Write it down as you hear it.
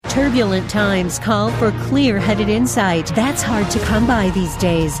Turbulent times call for clear-headed insight. That's hard to come by these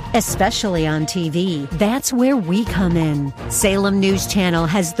days, especially on TV. That's where we come in. Salem News Channel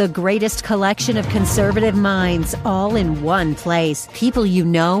has the greatest collection of conservative minds all in one place. People you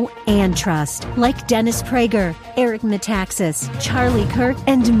know and trust, like Dennis Prager, Eric Metaxas, Charlie Kirk,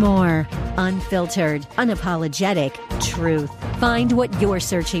 and more. Unfiltered, unapologetic truth. Find what you're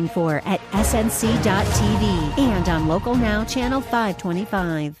searching for at snc.tv and on Local Now, Channel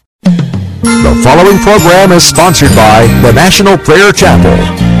 525. The following program is sponsored by the National Prayer Chapel.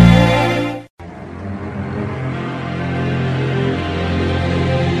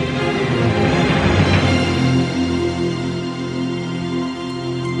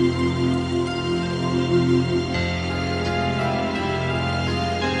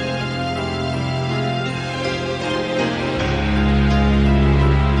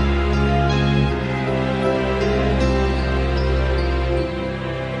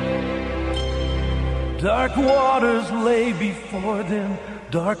 Dark waters lay before them,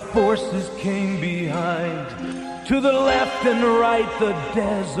 dark forces came behind. To the left and right the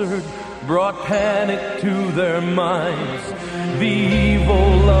desert brought panic to their minds. The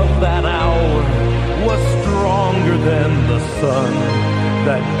evil of that hour was stronger than the sun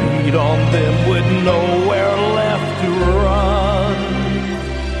that beat on them with nowhere left to run.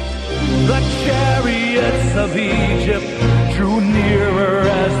 The chariots of Egypt drew nearer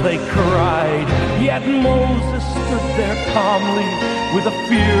as they cried, yet Moses stood there calmly with a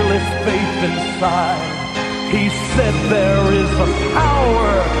fearless faith inside. He said, there is a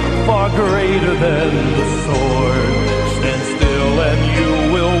power far greater than the sword. Stand still and you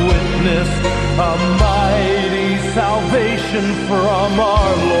will witness a mighty salvation from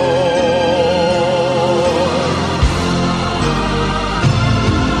our Lord.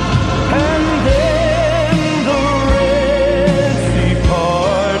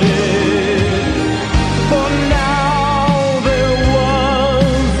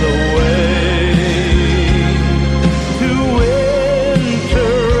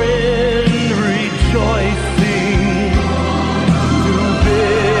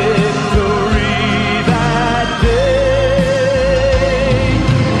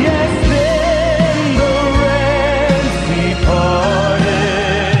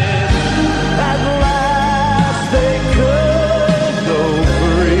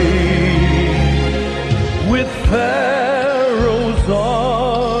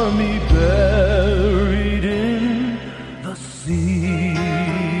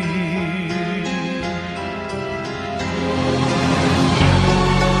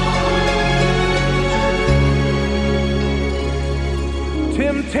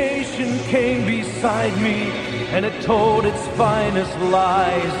 And it told its finest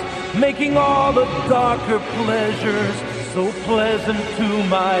lies, making all the darker pleasures so pleasant to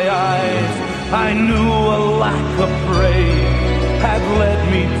my eyes. I knew a lack of praying had led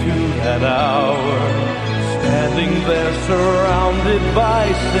me to that hour, standing there surrounded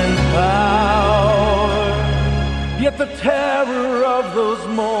by sin power. Yet the terror of those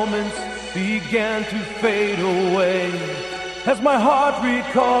moments began to fade away as my heart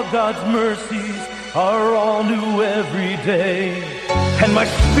recalled God's mercies are all new every day. And my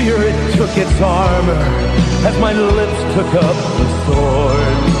spirit took its armor as my lips took up the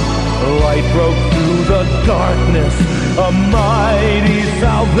sword. The light broke through the darkness, a mighty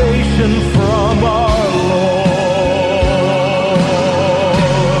salvation from our Lord.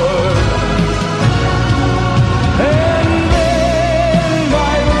 And then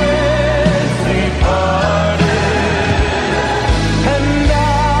my Red Sea parted, and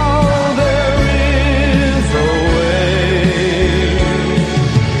now there is a way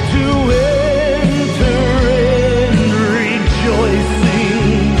to enter in rejoicing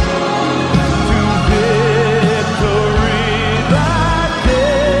to victory that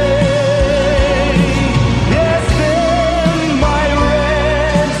day. Yes,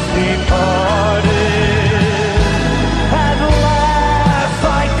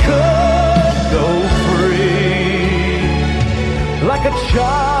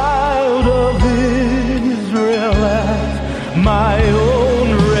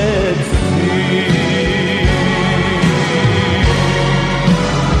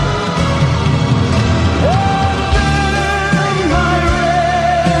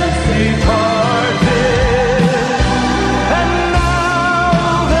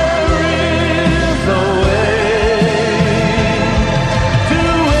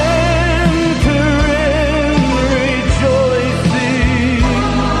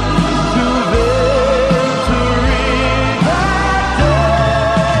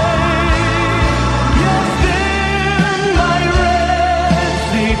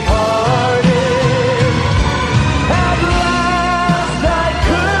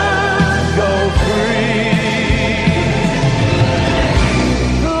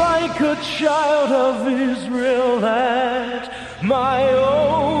 my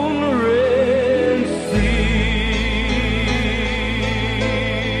own Red Sea.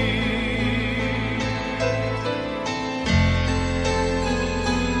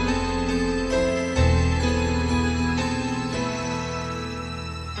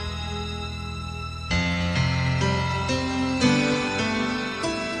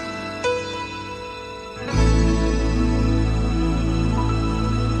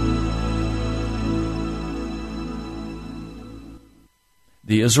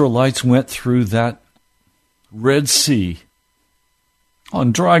 The Israelites went through that Red Sea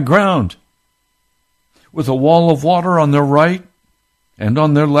on dry ground with a wall of water on their right and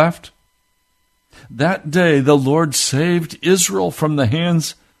on their left. That day the Lord saved Israel from the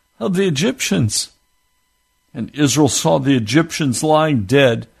hands of the Egyptians. And Israel saw the Egyptians lying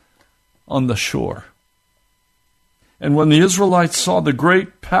dead on the shore. And when the Israelites saw the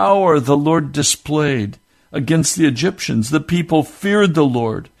great power the Lord displayed against the Egyptians, the people feared the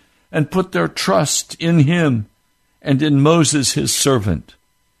Lord and put their trust in him and in Moses his servant.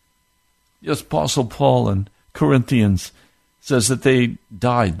 The Apostle Paul in Corinthians says that they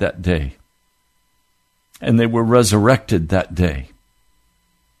died that day and they were resurrected that day.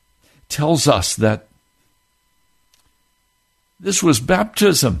 It tells us that this was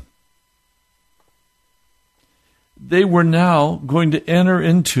baptism. They were now going to enter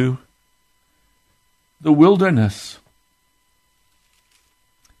into the wilderness.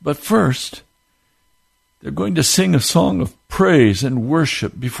 But first, they're going to sing a song of praise and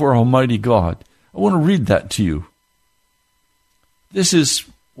worship before Almighty God. I want to read that to you. This is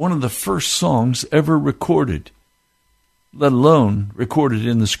one of the first songs ever recorded, let alone recorded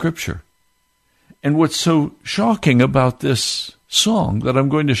in the Scripture. And what's so shocking about this song that I'm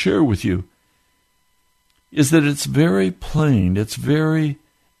going to share with you is that it's very plain, it's very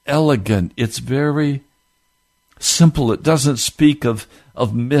elegant, it's very simple. It doesn't speak of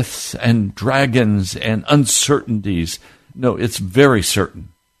myths and dragons and uncertainties. No, it's very certain.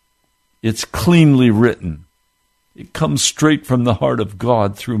 It's cleanly written. It comes straight from the heart of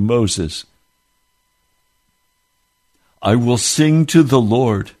God through Moses. I will sing to the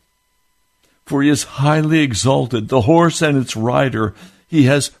Lord, for he is highly exalted. The horse and its rider he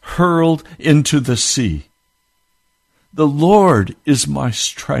has hurled into the sea. The Lord is my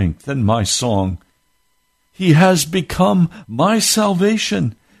strength and my song. He has become my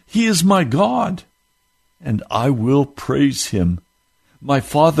salvation. He is my God, and I will praise him, my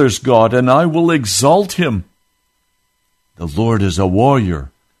father's God, and I will exalt him. The Lord is a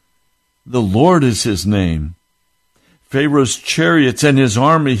warrior. The Lord is his name. Pharaoh's chariots and his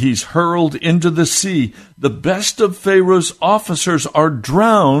army he's hurled into the sea. The best of Pharaoh's officers are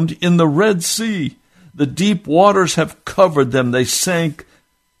drowned in the Red Sea. The deep waters have covered them. They sank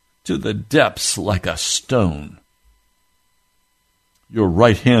to the depths like a stone. Your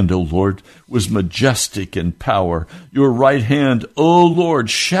right hand, O Lord, was majestic in power. Your right hand, O Lord,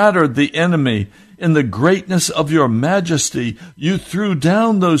 shattered the enemy. In the greatness of your majesty, you threw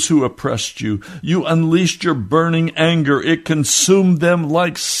down those who oppressed you. You unleashed your burning anger. It consumed them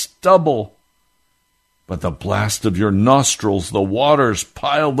like stubble. But the blast of your nostrils, the waters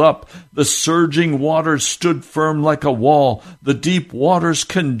piled up. The surging waters stood firm like a wall. The deep waters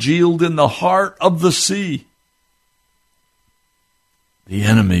congealed in the heart of the sea. The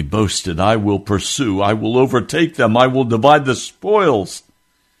enemy boasted, I will pursue. I will overtake them. I will divide the spoils.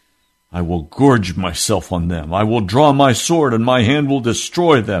 I will gorge myself on them. I will draw my sword, and my hand will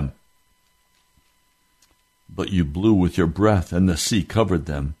destroy them. But you blew with your breath, and the sea covered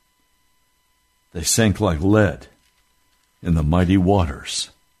them. They sank like lead in the mighty waters.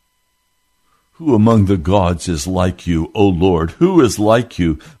 Who among the gods is like you, O Lord? Who is like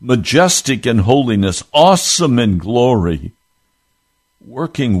you, majestic in holiness, awesome in glory,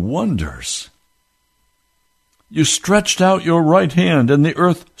 working wonders? You stretched out your right hand, and the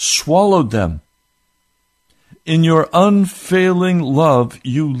earth swallowed them. In your unfailing love,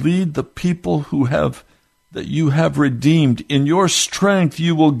 you lead the people that you have redeemed. In your strength,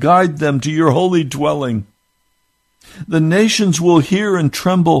 you will guide them to your holy dwelling. The nations will hear and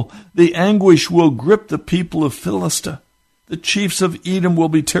tremble. The anguish will grip the people of Philistia. The chiefs of Edom will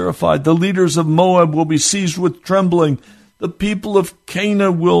be terrified. The leaders of Moab will be seized with trembling. The people of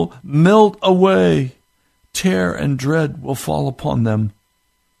Canaan will melt away. Terror and dread will fall upon them.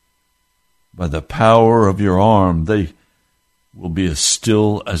 By the power of your arm, they will be as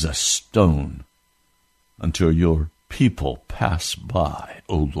still as a stone until your people pass by,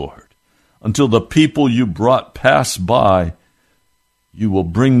 O Lord. Until the people you brought pass by, you will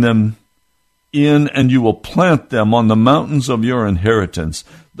bring them in, and you will plant them on the mountains of your inheritance.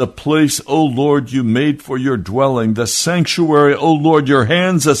 The place, O Lord, you made for your dwelling, the sanctuary, O Lord, your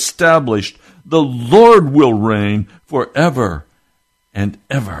hands established. The Lord will reign forever and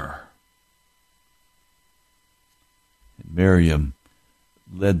ever. And Miriam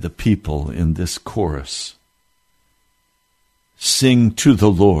led the people in this chorus. Sing to the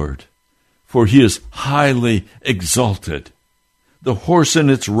Lord, for he is highly exalted. The horse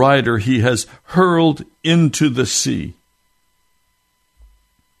and its rider he has hurled into the sea.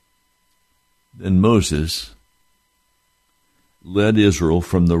 Then Moses led Israel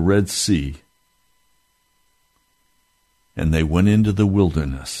from the Red Sea, and they went into the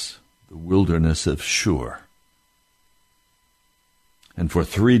wilderness of Shur. And for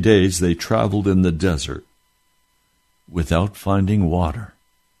 3 days they traveled in the desert without finding water.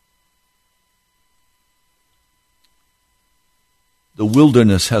 The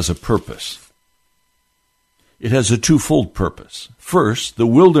wilderness has a purpose. It has a twofold purpose. First, the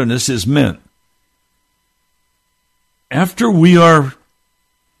wilderness is meant after we are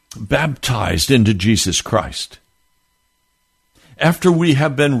baptized into Jesus Christ, after we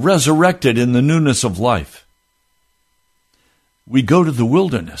have been resurrected in the newness of life, we go to the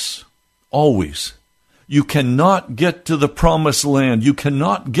wilderness, always. You cannot get to the promised land. You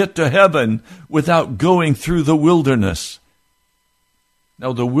cannot get to heaven without going through the wilderness.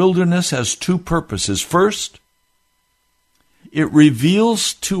 Now, the wilderness has two purposes. First, it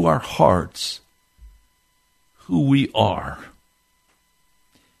reveals to our hearts who we are.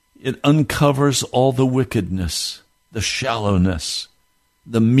 It uncovers all the wickedness, the shallowness,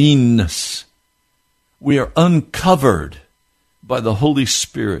 the meanness. We are uncovered by the Holy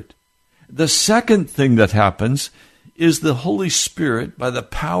Spirit. The second thing that happens is the Holy Spirit, by the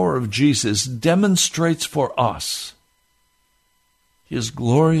power of Jesus, demonstrates for us His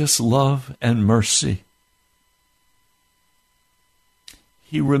glorious love and mercy.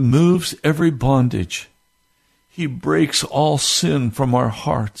 He removes every bondage. He breaks all sin from our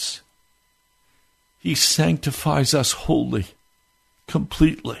hearts. He sanctifies us wholly,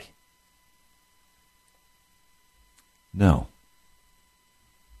 completely. Now,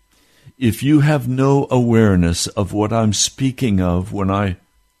 if you have no awareness of what I'm speaking of when I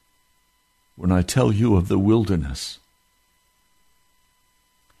tell you of the wilderness,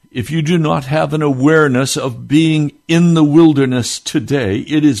 if you do not have an awareness of being in the wilderness today,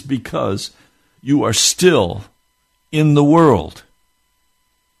 it is because you are still in the world.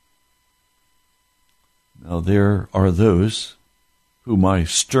 Now, there are those whom I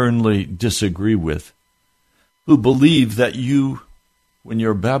sternly disagree with, who believe that you, when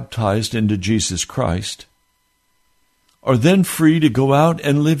you're baptized into Jesus Christ, are then free to go out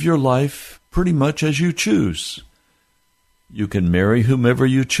and live your life pretty much as you choose. You can marry whomever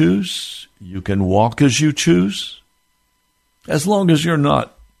you choose. You can walk as you choose. As long as you're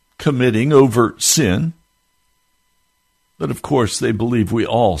not committing overt sin. But of course, they believe we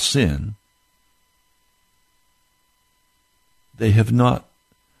all sin. They have not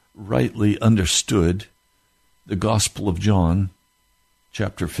rightly understood the Gospel of John,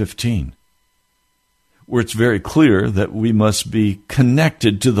 chapter 15, where it's very clear that we must be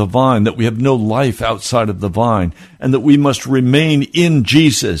connected to the vine, that we have no life outside of the vine, and that we must remain in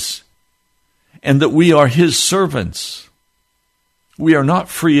Jesus, and that we are His servants. We are not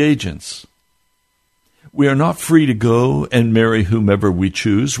free agents. We are not free to go and marry whomever we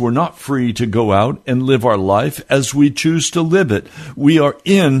choose. We're not free to go out and live our life as we choose to live it. We are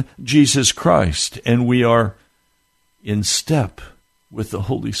in Jesus Christ, and we are in step with the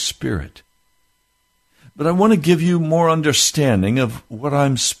Holy Spirit. But I want to give you more understanding of what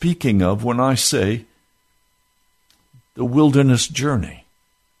I'm speaking of when I say the wilderness journey.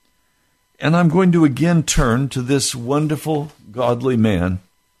 And I'm going to again turn to this wonderful, godly man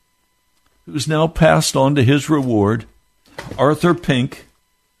who's now passed on to his reward, Arthur Pink,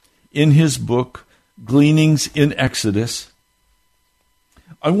 in his book, Gleanings in Exodus.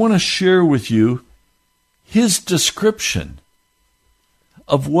 I want to share with you his description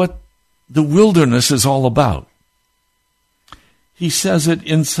of what the wilderness is all about. He says it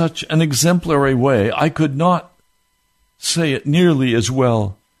in such an exemplary way. I could not say it nearly as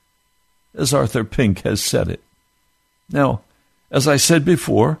well as Arthur Pink has said it. Now, as I said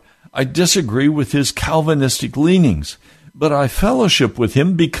before, I disagree with his Calvinistic leanings, but I fellowship with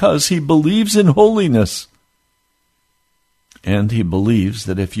him because he believes in holiness. And he believes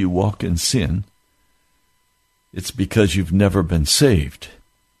that if you walk in sin, it's because you've never been saved.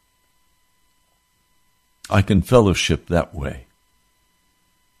 I can fellowship that way.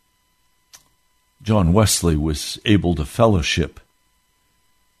 John Wesley was able to fellowship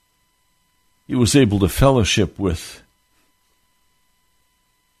he was able to fellowship with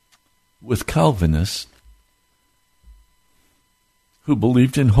Calvinists who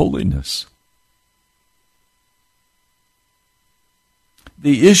believed in holiness.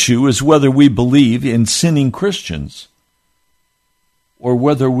 The issue is whether we believe in sinning Christians or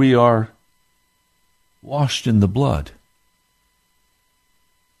whether we are washed in the blood.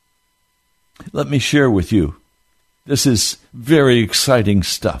 Let me share with you. This is very exciting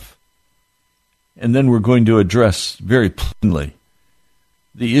stuff. And then we're going to address very plainly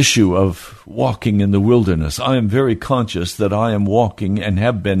the issue of walking in the wilderness. I am very conscious that I am walking, and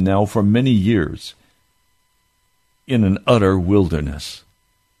have been now for many years, in an utter wilderness.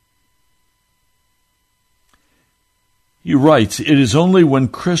 He writes, "It is only when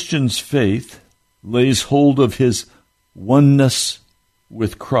Christian's faith lays hold of his oneness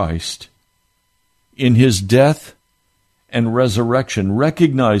with Christ in his death and resurrection,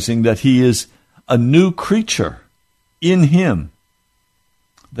 recognizing that he is a new creature in him,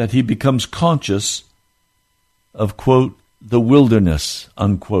 that he becomes conscious of, quote, the wilderness,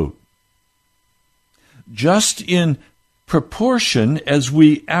 unquote. Just in proportion as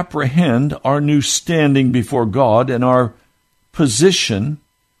we apprehend our new standing before God and our position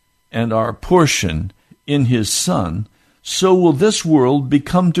and our portion in his Son, so will this world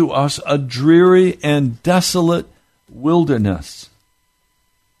become to us a dreary and desolate wilderness.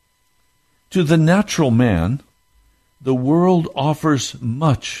 To the natural man, the world offers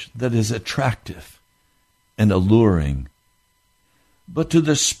much that is attractive and alluring. But to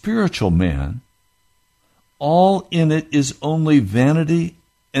the spiritual man, all in it is only vanity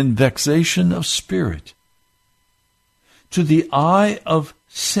and vexation of spirit. To the eye of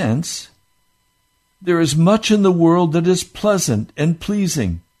sense, there is much in the world that is pleasant and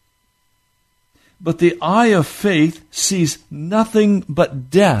pleasing. But the eye of faith sees nothing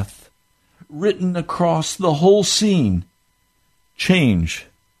but death written across the whole scene. Change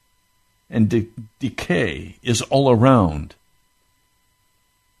and decay is all around.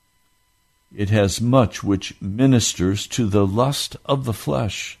 It has much which ministers to the lust of the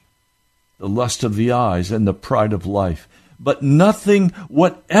flesh, the lust of the eyes, and the pride of life, but nothing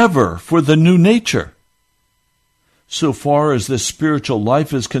whatever for the new nature. So far as the spiritual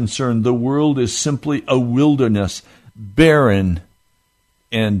life is concerned, the world is simply a wilderness, barren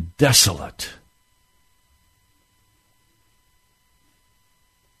and desolate.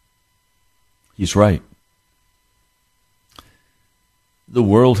 He's right. The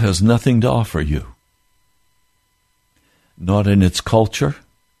world has nothing to offer you. Not in its culture,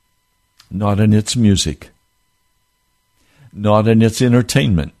 not in its music, not in its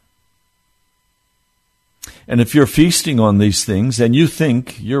entertainment. And if you're feasting on these things and you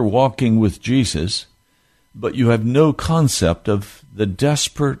think you're walking with Jesus, but you have no concept of the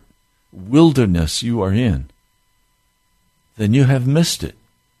desperate wilderness you are in, then you have missed it.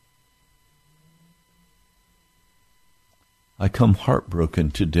 I come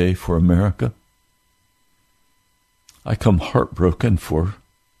heartbroken today for America. I come heartbroken for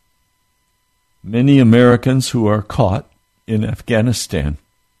many Americans who are caught in Afghanistan.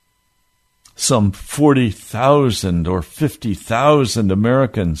 Some 40,000 or 50,000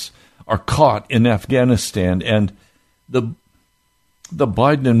 Americans are caught in Afghanistan, and the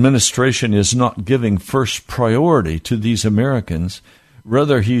Biden administration is not giving first priority to these Americans.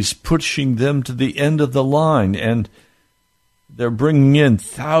 Rather, he's pushing them to the end of the line, and they're bringing in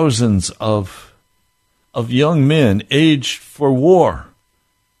thousands of young men aged for war,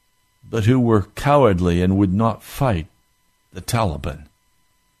 but who were cowardly and would not fight the Taliban.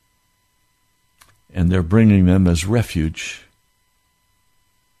 And they're bringing them as refugees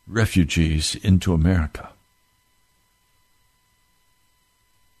into America.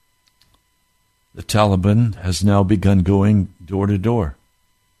 The Taliban has now begun going door to door.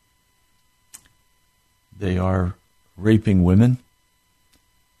 They are raping women.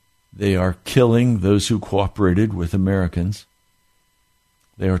 They are killing those who cooperated with Americans.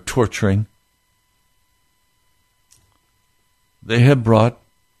 They are torturing. They have brought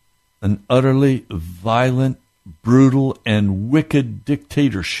an utterly violent, brutal, and wicked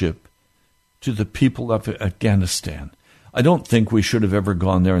dictatorship to the people of Afghanistan. I don't think we should have ever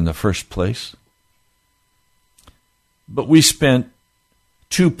gone there in the first place. But we spent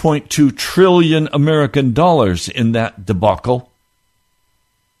 $2.2 trillion American dollars in that debacle.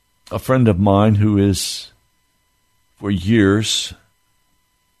 A friend of mine who is, for years,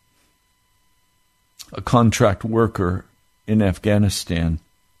 a contract worker in Afghanistan,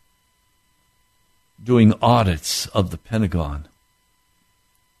 doing audits of the Pentagon,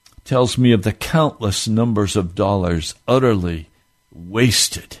 tells me of the countless numbers of dollars utterly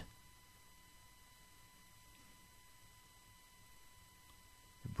wasted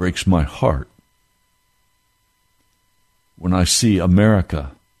breaks my heart when I see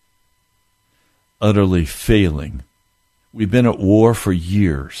America utterly failing. We've been at war for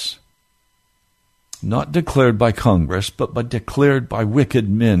years, not declared by Congress, but declared by wicked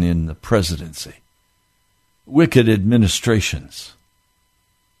men in the presidency, wicked administrations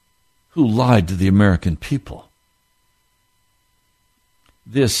who lied to the American people.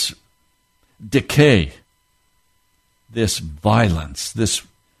 This decay, this violence, this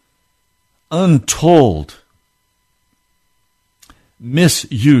untold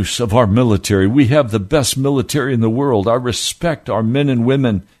misuse of our military. We have the best military in the world. I respect our men and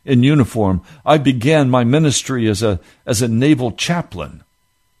women in uniform. I began my ministry as a naval chaplain.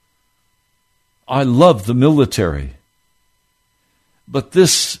 I love the military. But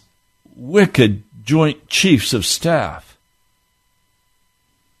this wicked Joint Chiefs of Staff,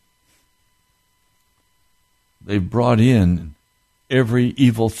 they've brought in every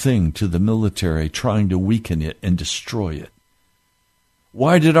evil thing to the military, trying to weaken it and destroy it.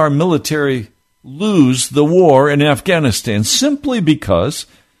 Why did our military lose the war in Afghanistan? Simply because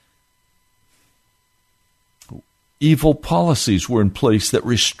evil policies were in place that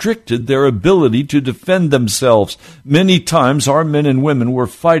restricted their ability to defend themselves. Many times our men and women were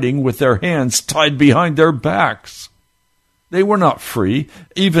fighting with their hands tied behind their backs. They were not free,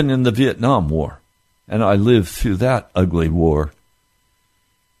 even in the Vietnam War. And I lived through that ugly war.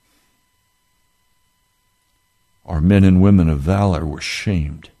 Our men and women of valor were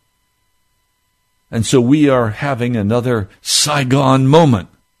shamed. And so we are having another Saigon moment.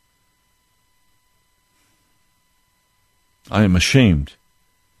 I am ashamed.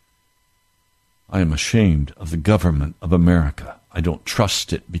 I am ashamed of the government of America. I don't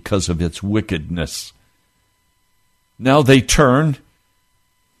trust it because of its wickedness. Now they turn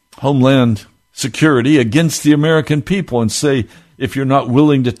Homeland Security against the American people and say, if you're not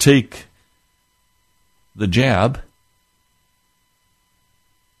willing to take the jab,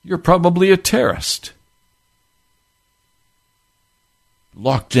 you're probably a terrorist.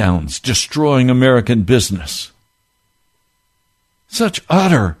 Lockdowns destroying American business. Such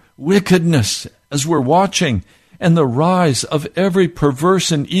utter wickedness as we're watching, and the rise of every perverse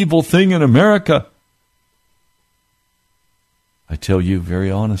and evil thing in America. I tell you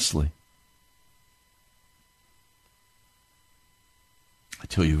very honestly, I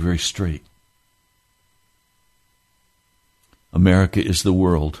tell you very straight, America is the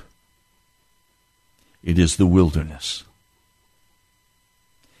world. It is the wilderness.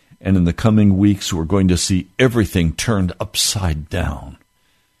 And in the coming weeks, we're going to see everything turned upside down.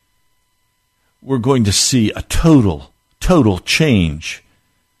 We're going to see a total change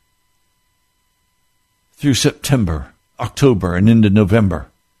through September, October, and into November.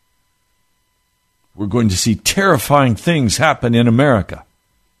 We're going to see terrifying things happen in America.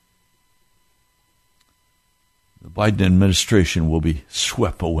 The Biden administration will be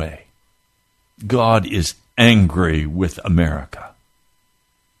swept away. God is angry with America.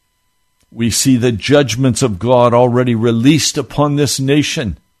 We see the judgments of God already released upon this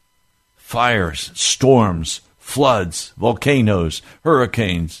nation. Fires, storms, floods, volcanoes,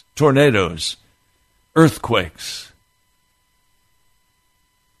 hurricanes, tornadoes, earthquakes.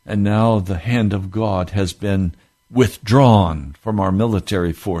 And now the hand of God has been withdrawn from our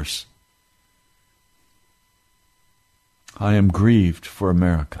military force. I am grieved for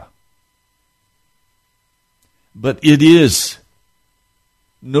America. But it is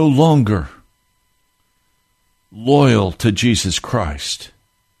no longer loyal to Jesus Christ.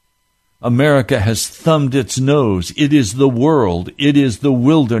 America has thumbed its nose. It is the world. It is the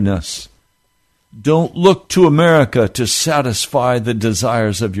wilderness. Don't look to America to satisfy the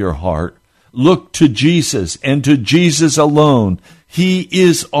desires of your heart. Look to Jesus and to Jesus alone. He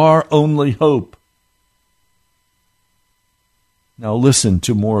is our only hope. Now listen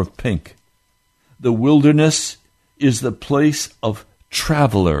to more of Pink. The wilderness is the place of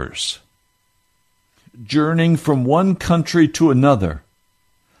travelers, journeying from one country to another.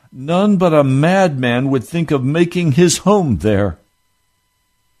 None but a madman would think of making his home there.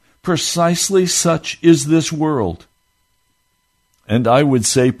 Precisely such is this world. And I would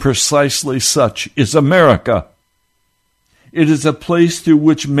say precisely such is America. It is a place through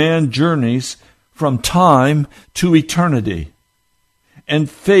which man journeys from time to eternity. And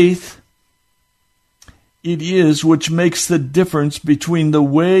faith, it is which makes the difference between the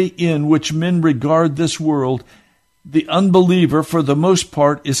way in which men regard this world. The unbeliever, for the most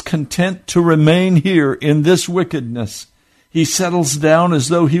part, is content to remain here in this wickedness. He settles down as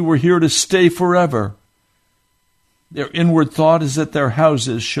though he were here to stay forever. Their inward thought is that their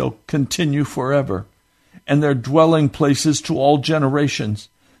houses shall continue forever, and their dwelling places to all generations.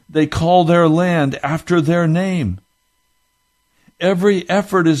 They call their land after their name. Every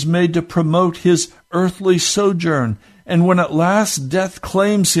effort is made to promote his earthly sojourn, and when at last death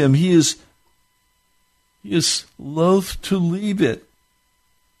claims him, he is loath to leave it.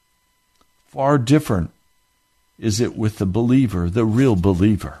 Far different is it with the believer, the real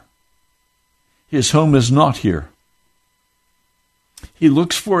believer. His home is not here. He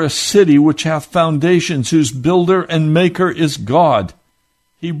looks for a city which hath foundations, whose builder and maker is God.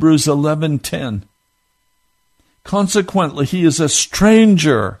 Hebrews 11:10. Consequently, he is a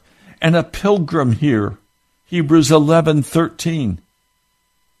stranger and a pilgrim here. Hebrews 11:13.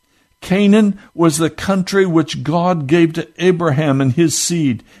 Canaan was the country which God gave to Abraham and his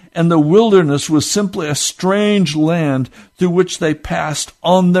seed, and the wilderness was simply a strange land through which they passed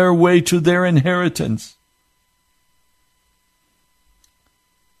on their way to their inheritance.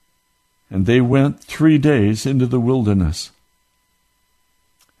 And they went 3 days into the wilderness,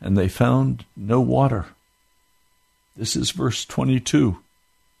 and they found no water. This is verse 22.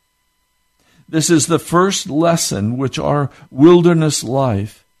 This is the first lesson which our wilderness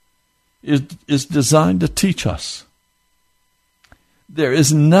life is designed to teach us. There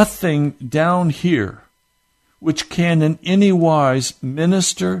is nothing down here which can in any wise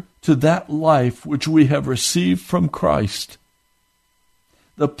minister to that life which we have received from Christ.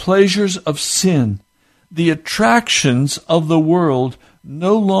 The pleasures of sin, the attractions of the world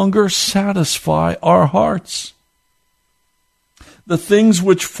no longer satisfy our hearts. The things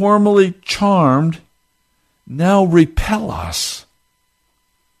which formerly charmed now repel us.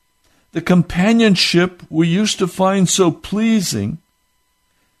 The companionship we used to find so pleasing,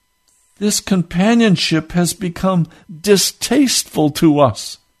 this companionship has become distasteful to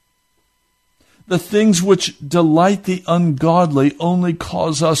us. The things which delight the ungodly only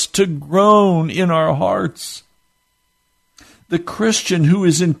cause us to groan in our hearts. The Christian who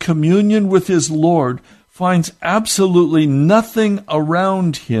is in communion with his Lord finds absolutely nothing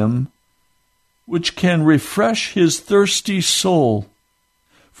around him which can refresh his thirsty soul.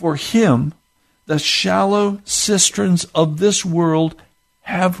 For him, the shallow cisterns of this world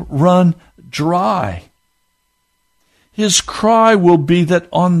have run dry. His cry will be that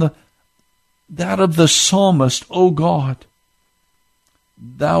of the psalmist, O God,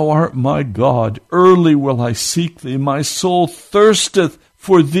 Thou art my God, early will I seek Thee. My soul thirsteth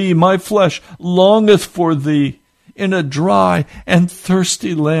for Thee, my flesh longeth for Thee, in a dry and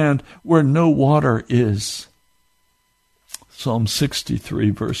thirsty land where no water is. Psalm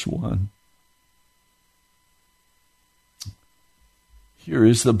 63, verse 1. Here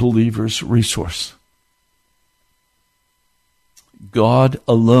is the believer's resource. God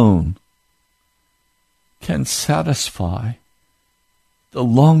alone can satisfy the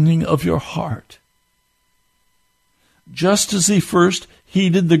longing of your heart. Just as he first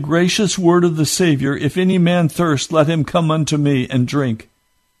heeded the gracious word of the Savior, if any man thirst, let him come unto me and drink.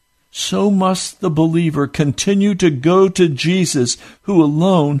 So must the believer continue to go to Jesus, who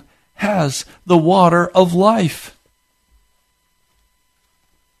alone has the water of life.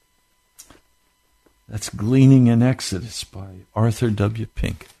 That's Gleaning in Exodus by Arthur W.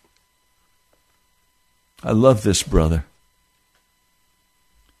 Pink. I love this brother.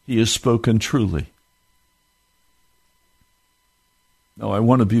 He has spoken truly. Now, I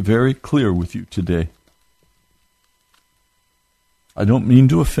want to be very clear with you today. I don't mean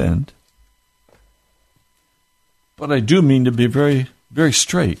to offend, but I do mean to be very, very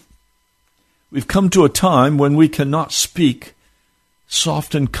straight. We've come to a time when we cannot speak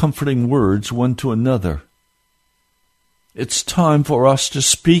soft and comforting words one to another. It's time for us to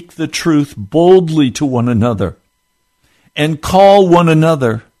speak the truth boldly to one another and call one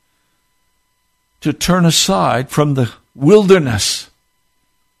another to turn aside from the wilderness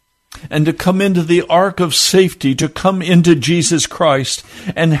and to come into the ark of safety, to come into Jesus Christ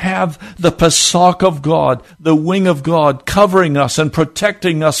and have the Pesach of God, the wing of God, covering us and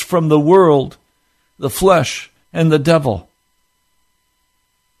protecting us from the world, the flesh, and the devil.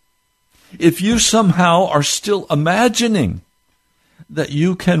 If you somehow are still imagining that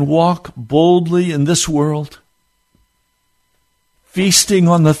you can walk boldly in this world, feasting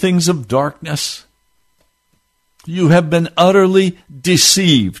on the things of darkness, you have been utterly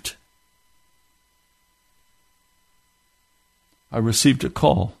deceived. I received a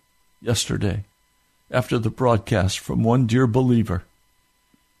call yesterday after the broadcast from one dear believer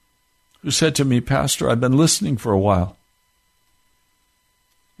who said to me, Pastor, I've been listening for a while,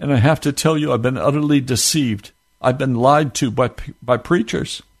 and I have to tell you, I've been utterly deceived. I've been lied to by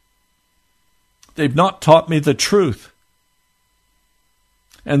preachers. They've not taught me the truth.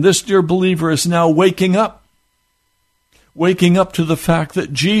 And this dear believer is now waking up. waking up to the fact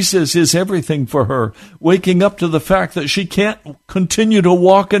that Jesus is everything for her, waking up to the fact that she can't continue to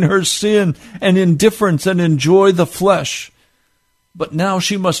walk in her sin and indifference and enjoy the flesh. But now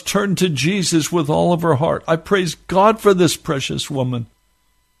she must turn to Jesus with all of her heart. I praise God for this precious woman.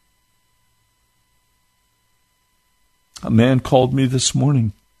 A man called me this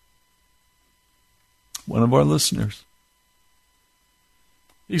morning, one of our listeners.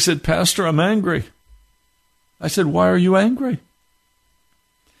 He said, Pastor, I'm angry. I said, why are you angry?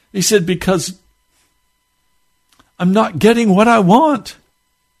 He said, because I'm not getting what I want.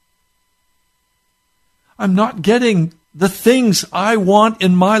 I'm not getting the things I want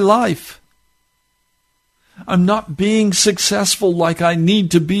in my life. I'm not being successful like I need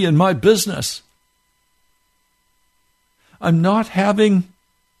to be in my business. I'm not having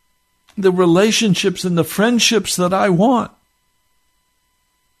the relationships and the friendships that I want.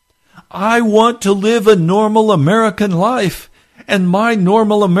 I want to live a normal American life, and my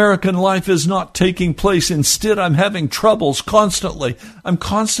normal American life is not taking place. Instead, I'm having troubles constantly. I'm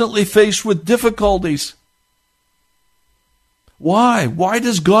constantly faced with difficulties. Why? Why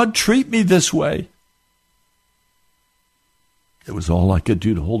does God treat me this way? It was all I could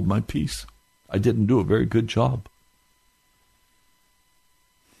do to hold my peace. I didn't do a very good job.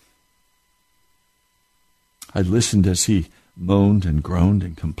 I listened as he moaned and groaned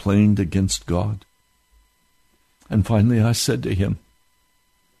and complained against God. And finally I said to him,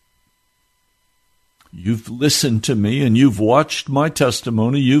 you've listened to me and you've watched my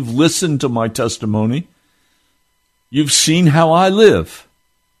testimony. You've listened to my testimony. You've seen how I live.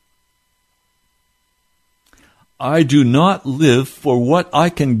 I do not live for what I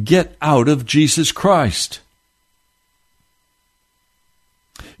can get out of Jesus Christ.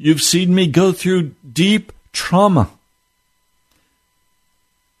 You've seen me go through deep trauma.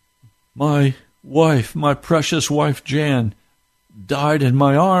 My wife, my precious wife Jan, died in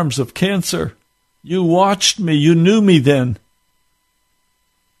my arms of cancer. You watched me. You knew me then.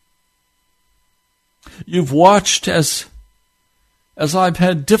 You've watched as I've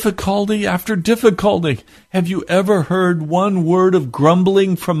had difficulty after difficulty. Have you ever heard one word of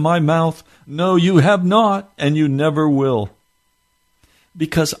grumbling from my mouth? No, you have not, and you never will.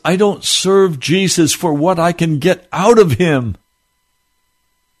 Because I don't serve Jesus for what I can get out of him.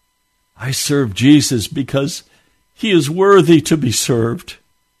 I serve Jesus because he is worthy to be served.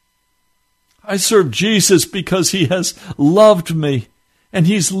 I serve Jesus because he has loved me, and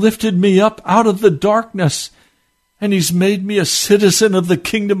he's lifted me up out of the darkness, and he's made me a citizen of the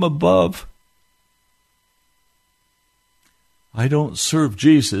kingdom above. I don't serve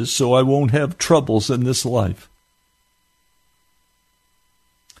Jesus so I won't have troubles in this life.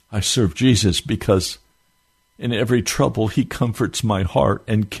 I serve Jesus because in every trouble he comforts my heart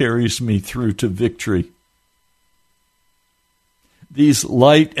and carries me through to victory. These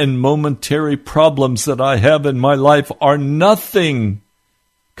light and momentary problems that I have in my life are nothing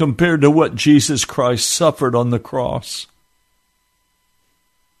compared to what Jesus Christ suffered on the cross.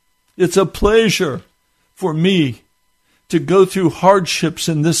 It's a pleasure for me to go through hardships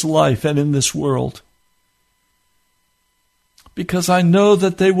in this life and in this world, because I know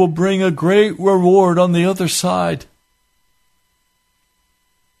that they will bring a great reward on the other side.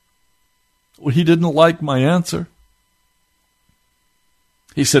 Well, he didn't like my answer.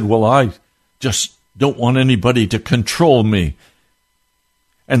 He said, well, I just don't want anybody to control me.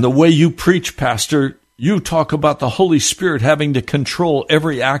 And the way you preach, Pastor, you talk about the Holy Spirit having to control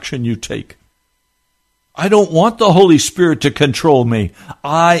every action you take. I don't want the Holy Spirit to control me.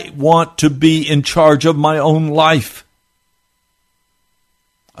 I want to be in charge of my own life.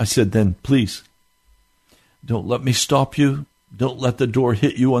 I said, then please, don't let me stop you. Don't let the door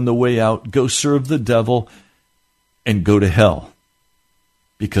hit you on the way out. Go serve the devil and go to hell,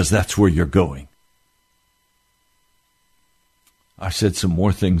 because that's where you're going. I said some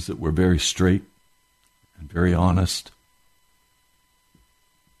more things that were very straight and very honest.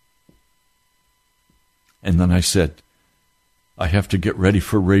 And then I said, I have to get ready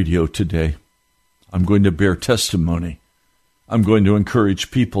for radio today. I'm going to bear testimony. I'm going to encourage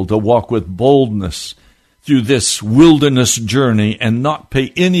people to walk with boldness through this wilderness journey and not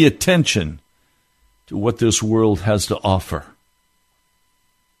pay any attention to what this world has to offer.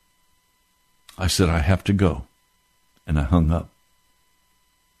 I said, I have to go. And I hung up.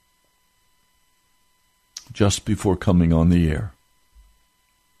 Just before coming on the air,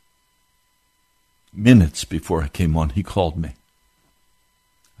 minutes before I came on, he called me.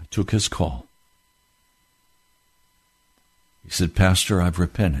 I took his call. He said, Pastor, I've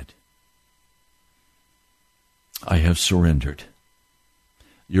repented. I have surrendered.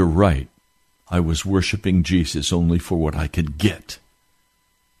 You're right. I was worshiping Jesus only for what I could get.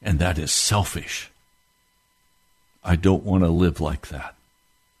 And that is selfish. I don't want to live like that.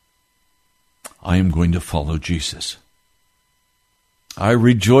 I am going to follow Jesus. I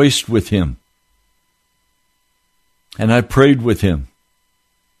rejoiced with him. And I prayed with him.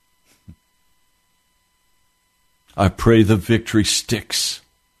 I pray the victory sticks.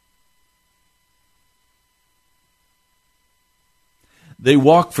 They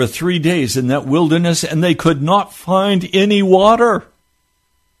walked for 3 days in that wilderness and they could not find any water.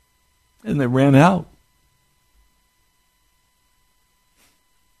 And they ran out.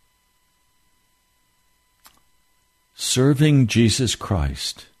 Serving Jesus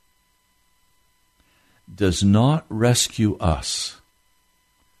Christ does not rescue us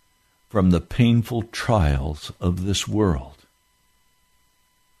from the painful trials of this world.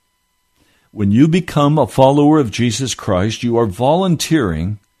 When you become a follower of Jesus Christ, you are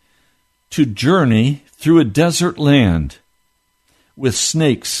volunteering to journey through a desert land with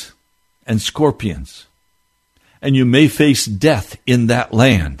snakes and scorpions, and you may face death in that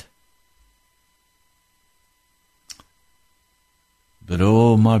land. But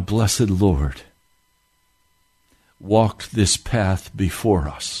oh, my blessed Lord walked this path before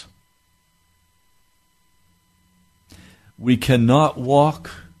us. We cannot walk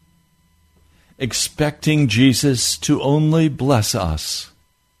expecting Jesus to only bless us.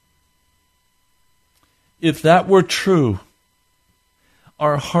 If that were true,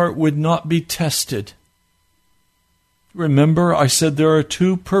 our heart would not be tested. Remember, I said there are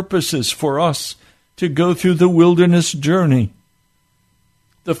 2 purposes for us to go through the wilderness journey.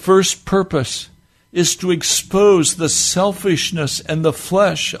 The first purpose is to expose the selfishness and the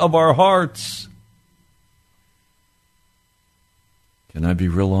flesh of our hearts. Can I be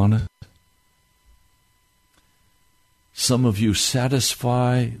real honest? Some of you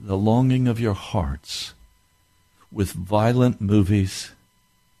satisfy the longing of your hearts with violent movies,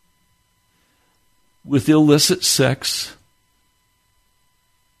 with illicit sex,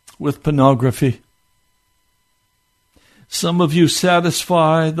 with pornography. Some of you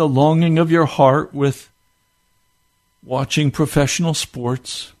satisfy the longing of your heart with watching professional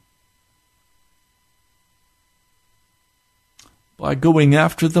sports, by going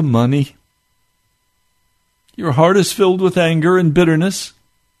after the money. Your heart is filled with anger and bitterness.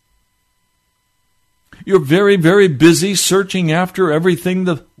 You're very, very busy searching after everything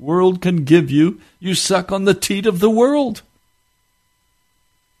the world can give you. You suck on the teat of the world.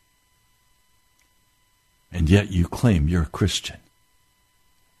 And yet you claim you're a Christian.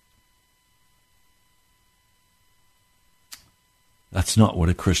 That's not what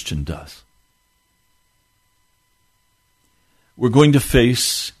a Christian does. We're going to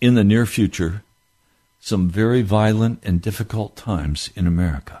face, in the near future, some very violent and difficult times in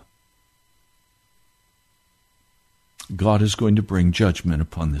America. God is going to bring judgment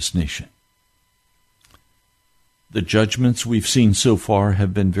upon this nation. The judgments we've seen so far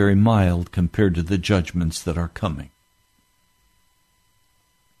have been very mild compared to the judgments that are coming.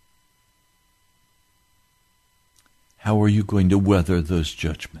 How are you going to weather those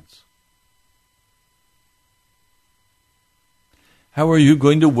judgments? How are you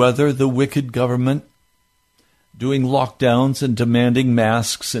going to weather the wicked government doing lockdowns and demanding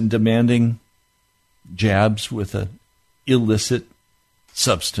masks and demanding jabs with an illicit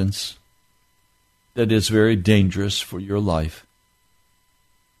substance that is very dangerous for your life?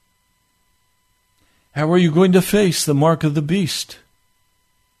 How are you going to face the mark of the beast?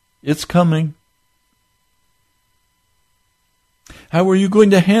 It's coming. How are you going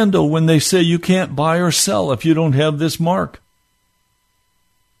to handle when they say you can't buy or sell if you don't have this mark?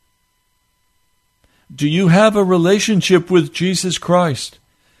 Do you have a relationship with Jesus Christ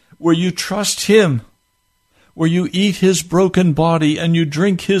where you trust Him, where you eat His broken body and you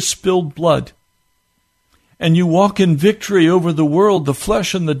drink His spilled blood, and you walk in victory over the world, the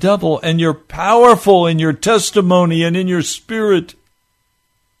flesh, and the devil, and you're powerful in your testimony and in your spirit?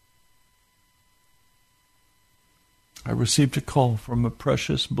 I received a call from a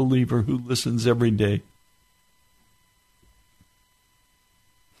precious believer who listens every day.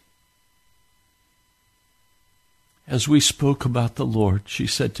 As we spoke about the Lord, she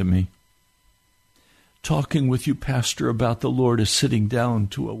said to me, talking with you, Pastor, about the Lord is sitting down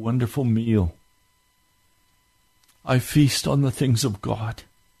to a wonderful meal. I feast on the things of God.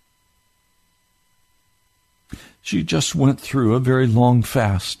 She just went through a very long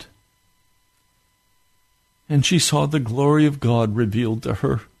fast, and she saw the glory of God revealed to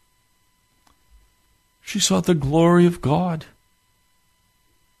her. She saw the glory of God.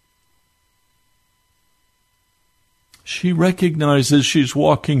 She recognizes she's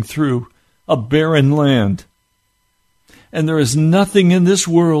walking through a barren land. And there is nothing in this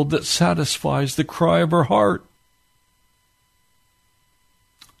world that satisfies the cry of her heart.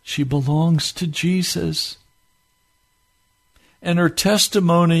 She belongs to Jesus. And her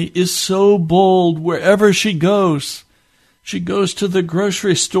testimony is so bold wherever she goes. She goes to the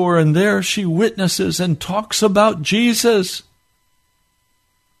grocery store, and there she witnesses and talks about Jesus.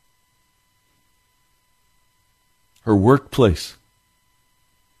 Her workplace.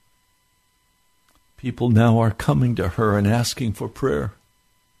 People now are coming to her and asking for prayer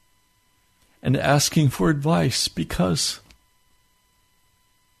and asking for advice because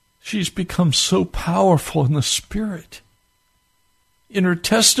she's become so powerful in the Spirit, in her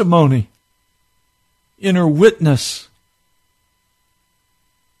testimony, in her witness.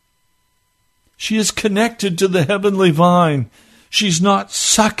 She is connected to the heavenly vine. She's not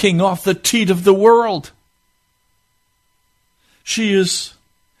sucking off the teat of the world. She is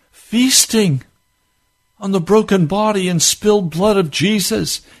feasting on the broken body and spilled blood of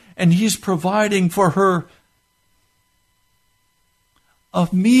Jesus, and He's providing for her a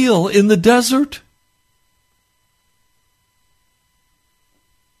meal in the desert.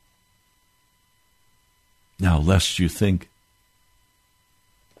 Now, lest you think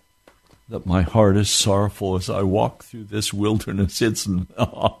that my heart is sorrowful as I walk through this wilderness, it's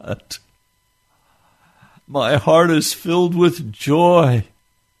not. My heart is filled with joy.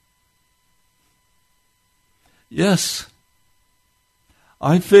 Yes,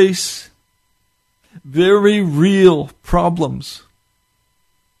 I face very real problems.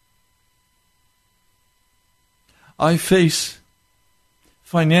 I face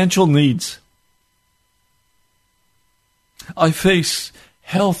financial needs. I face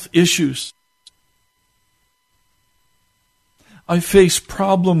health issues. I face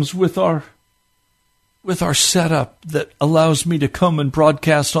problems with our setup that allows me to come and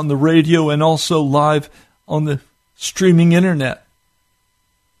broadcast on the radio and also live on the streaming internet.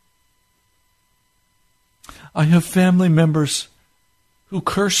 I have family members who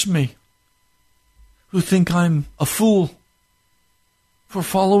curse me, who think I'm a fool for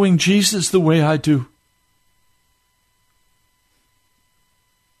following Jesus the way I do.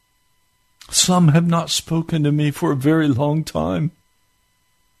 Some have not spoken to me for a very long time.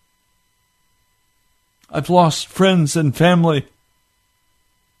 I've lost friends and family.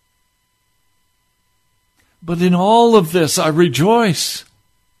 But in all of this, I rejoice.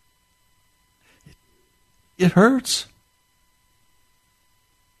 It hurts.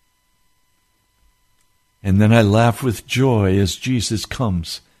 And then I laugh with joy as Jesus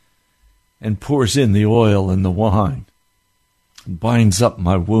comes and pours in the oil and the wine and binds up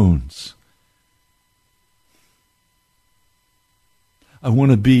my wounds. I want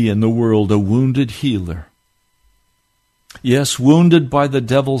to be in the world a wounded healer. Yes, wounded by the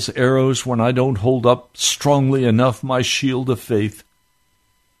devil's arrows when I don't hold up strongly enough my shield of faith.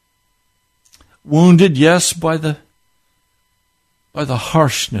 Wounded, yes, by the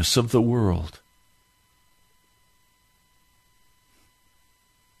harshness of the world.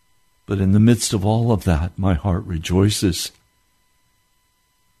 But in the midst of all of that, my heart rejoices.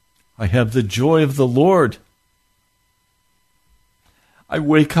 I have the joy of the Lord. I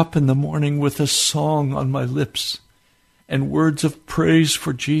wake up in the morning with a song on my lips and words of praise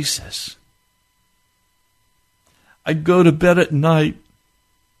for Jesus. I go to bed at night.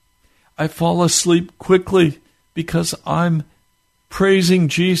 I fall asleep quickly because I'm praising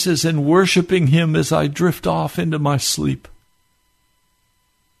Jesus and worshiping Him as I drift off into my sleep.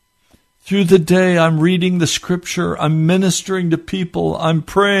 Through the day, I'm reading the Scripture. I'm ministering to people. I'm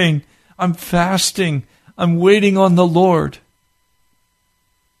praying. I'm fasting. I'm waiting on the Lord.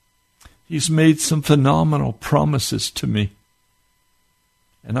 He's made some phenomenal promises to me.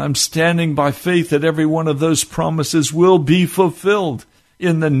 And I'm standing by faith that every one of those promises will be fulfilled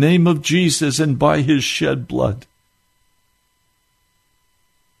in the name of Jesus and by His shed blood.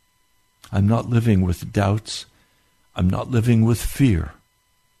 I'm not living with doubts. I'm not living with fear.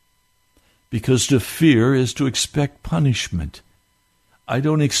 Because to fear is to expect punishment. I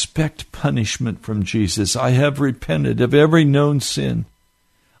don't expect punishment from Jesus. I have repented of every known sin.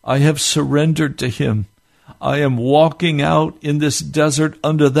 I have surrendered to Him. I am walking out in this desert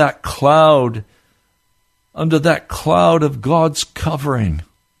under that cloud of God's covering.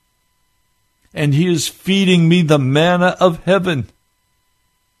 And He is feeding me the manna of heaven.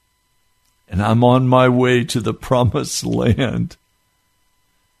 And I'm on my way to the promised land.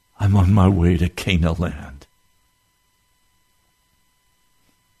 I'm on my way to Canaan land.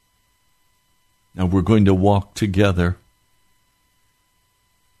 Now we're going to walk together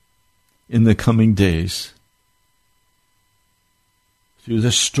in the coming days through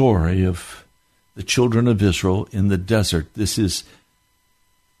the story of the children of Israel in the desert. This is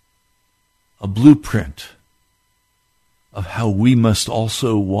a blueprint of how we must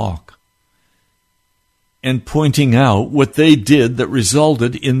also walk, and pointing out what they did that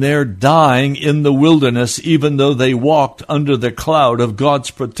resulted in their dying in the wilderness, even though they walked under the cloud of God's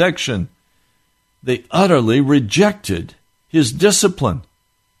protection. They utterly rejected his discipline.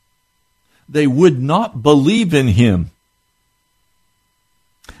 They would not believe in him.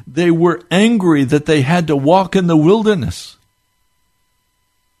 They were angry that they had to walk in the wilderness.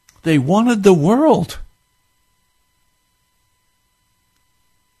 They wanted the world.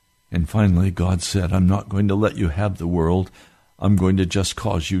 And finally, God said, I'm not going to let you have the world. I'm going to just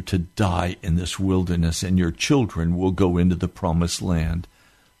cause you to die in this wilderness, and your children will go into the promised land.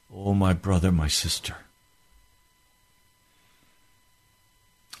 Oh, my brother, my sister.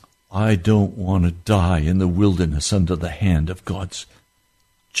 I don't want to die in the wilderness under the hand of God's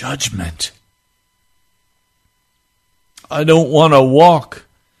judgment. I don't want to walk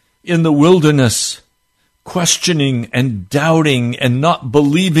in the wilderness questioning and doubting and not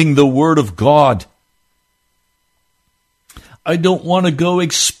believing the word of God. I don't want to go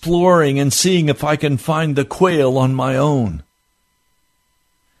exploring and seeing if I can find the quail on my own.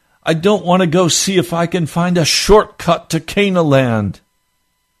 I don't want to go see if I can find a shortcut to Canaan land.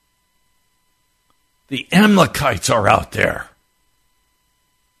 The Amalekites are out there,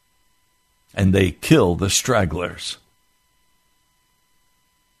 and they kill the stragglers.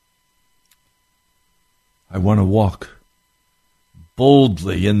 I want to walk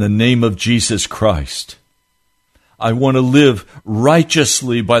boldly in the name of Jesus Christ. I want to live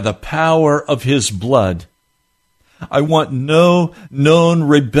righteously by the power of his blood. I want no known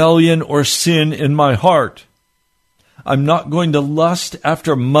rebellion or sin in my heart. I'm not going to lust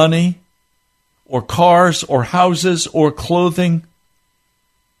after money or cars or houses or clothing.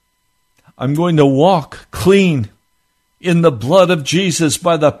 I'm going to walk clean in the blood of Jesus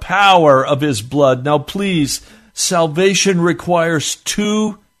by the power of his blood. Now please, salvation requires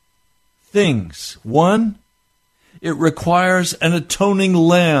two things. One, it requires an atoning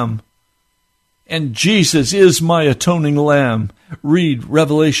lamb. And Jesus is my atoning lamb. Read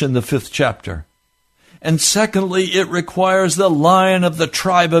Revelation, the 5th chapter. And secondly, it requires the Lion of the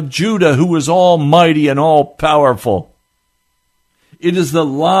tribe of Judah, who is almighty and all-powerful. It is the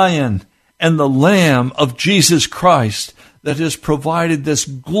Lion and the Lamb of Jesus Christ that has provided this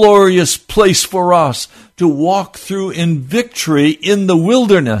glorious place for us to walk through in victory in the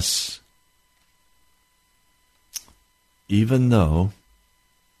wilderness. Even though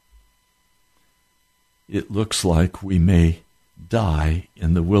it looks like we may die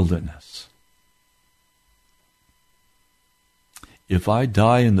in the wilderness. If I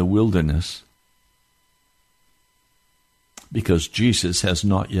die in the wilderness because Jesus has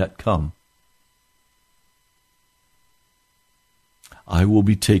not yet come, I will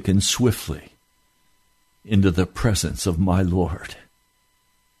be taken swiftly into the presence of my Lord.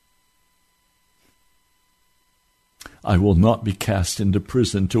 I will not be cast into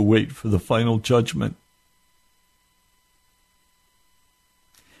prison to wait for the final judgment.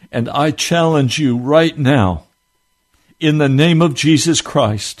 And I challenge you right now, in the name of Jesus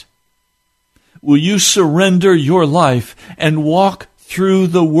Christ, will you surrender your life and walk through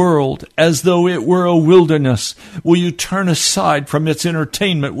the world as though it were a wilderness? Will you turn aside from its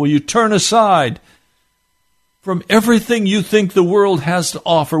entertainment? Will you turn aside from everything you think the world has to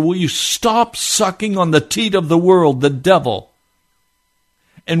offer? Will you stop sucking on the teat of the world, the devil?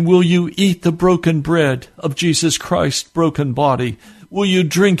 And will you eat the broken bread of Jesus Christ's broken body? Will you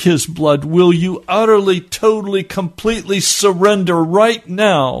drink his blood? Will you utterly, totally, completely surrender right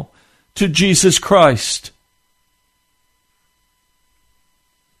now to Jesus Christ?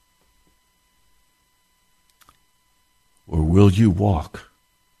 Or will you walk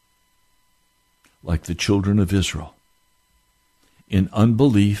like the children of Israel in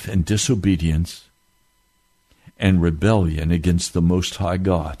unbelief and disobedience and rebellion against the Most High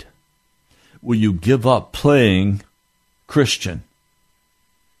God? Will you give up playing Christian?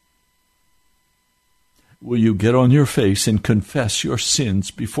 Will you get on your face and confess your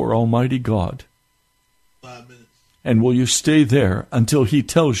sins before Almighty God? 5 minutes. And will you stay there until he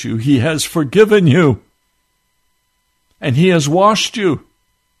tells you he has forgiven you and he has washed you?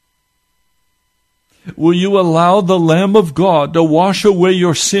 Will you allow the Lamb of God to wash away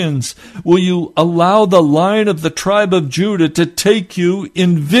your sins? Will you allow the Lion of the tribe of Judah to take you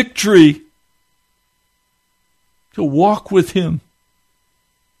in victory, to walk with him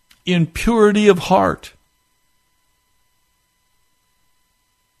in purity of heart?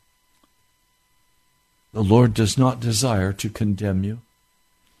 The Lord does not desire to condemn you.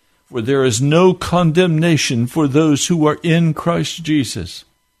 For there is no condemnation for those who are in Christ Jesus.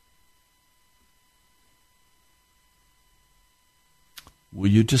 Will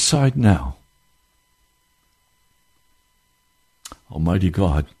you decide now? Almighty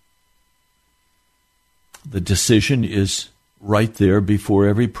God, the decision is right there before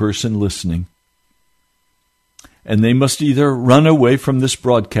every person listening. And they must either run away from this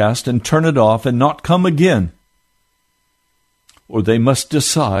broadcast and turn it off and not come again, or they must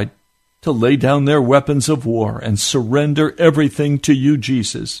decide to lay down their weapons of war and surrender everything to you,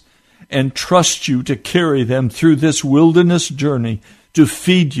 Jesus, and trust you to carry them through this wilderness journey, to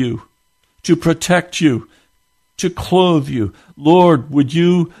feed you, to protect you, to clothe you. Lord, would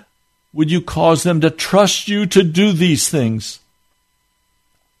you cause them to trust you to do these things?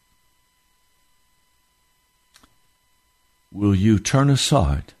 Will you turn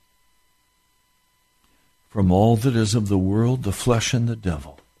aside from all that is of the world, the flesh, and the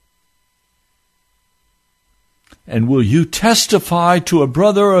devil? And will you testify to a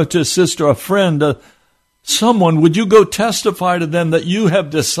brother or to a sister, a friend, someone, would you go testify to them that you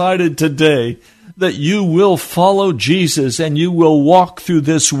have decided today that you will follow Jesus and you will walk through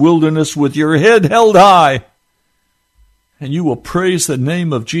this wilderness with your head held high, and you will praise the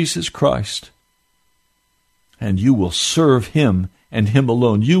name of Jesus Christ, and you will serve him and him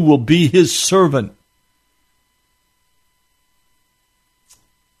alone. You will be his servant.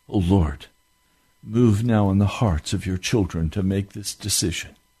 O Lord, move now in the hearts of your children to make this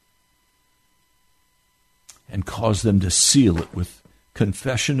decision, and cause them to seal it with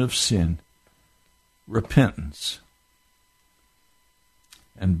confession of sin, repentance,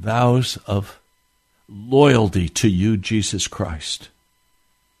 and vows of loyalty to you, Jesus Christ.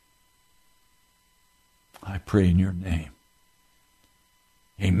 I pray in your name.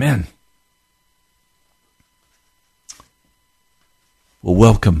 Amen. Well,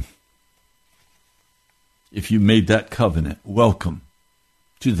 welcome. If you made that covenant, welcome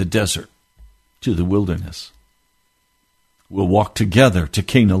to the desert, to the wilderness. We'll walk together to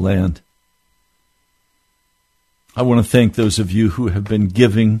Canaan land. I want to thank those of you who have been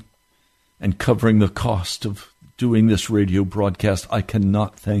giving and covering the cost of doing this radio broadcast. I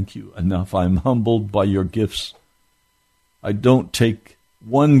cannot thank you enough. I'm humbled by your gifts. I don't take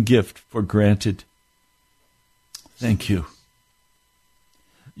one gift for granted. Thank you.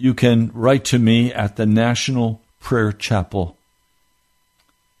 You can write to me at the National Prayer Chapel,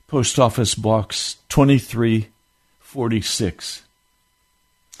 Post Office Box 2346,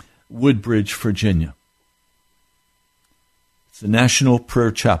 Woodbridge, Virginia. It's the National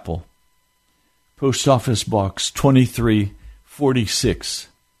Prayer Chapel, Post Office Box 2346,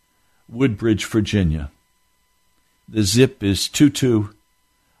 Woodbridge, Virginia. The zip is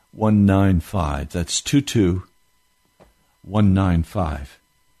 22195. That's 22195.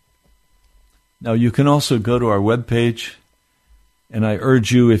 Now, you can also go to our webpage, and I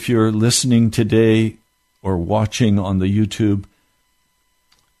urge you, if you're listening today or watching on the YouTube,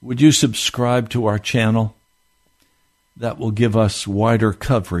 would you subscribe to our channel? That will give us wider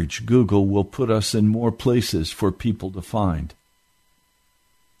coverage. Google will put us in more places for people to find.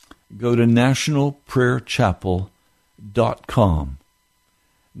 Go to nationalprayerchapel.com.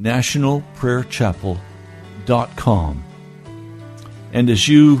 nationalprayerchapel.com. And as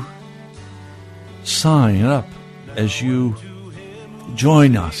you sign up, as you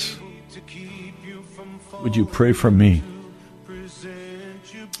join us, would you pray for me?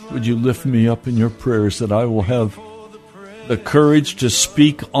 Would you lift me up in your prayers that I will have the courage to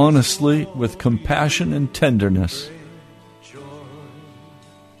speak honestly with compassion and tenderness?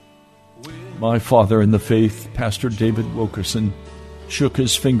 My father in the faith, Pastor David Wilkerson, shook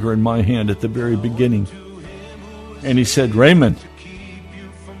his finger in my hand at the very beginning, and he said, Raymond,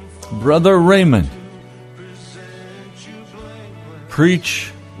 Brother Raymond,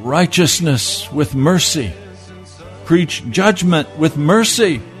 preach righteousness with mercy. Preach judgment with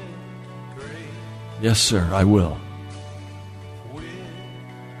mercy. Yes, sir, I will.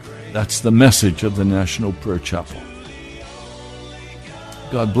 That's the message of the National Prayer Chapel.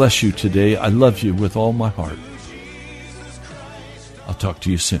 God bless you today. I love you with all my heart. I'll talk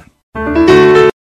to you soon.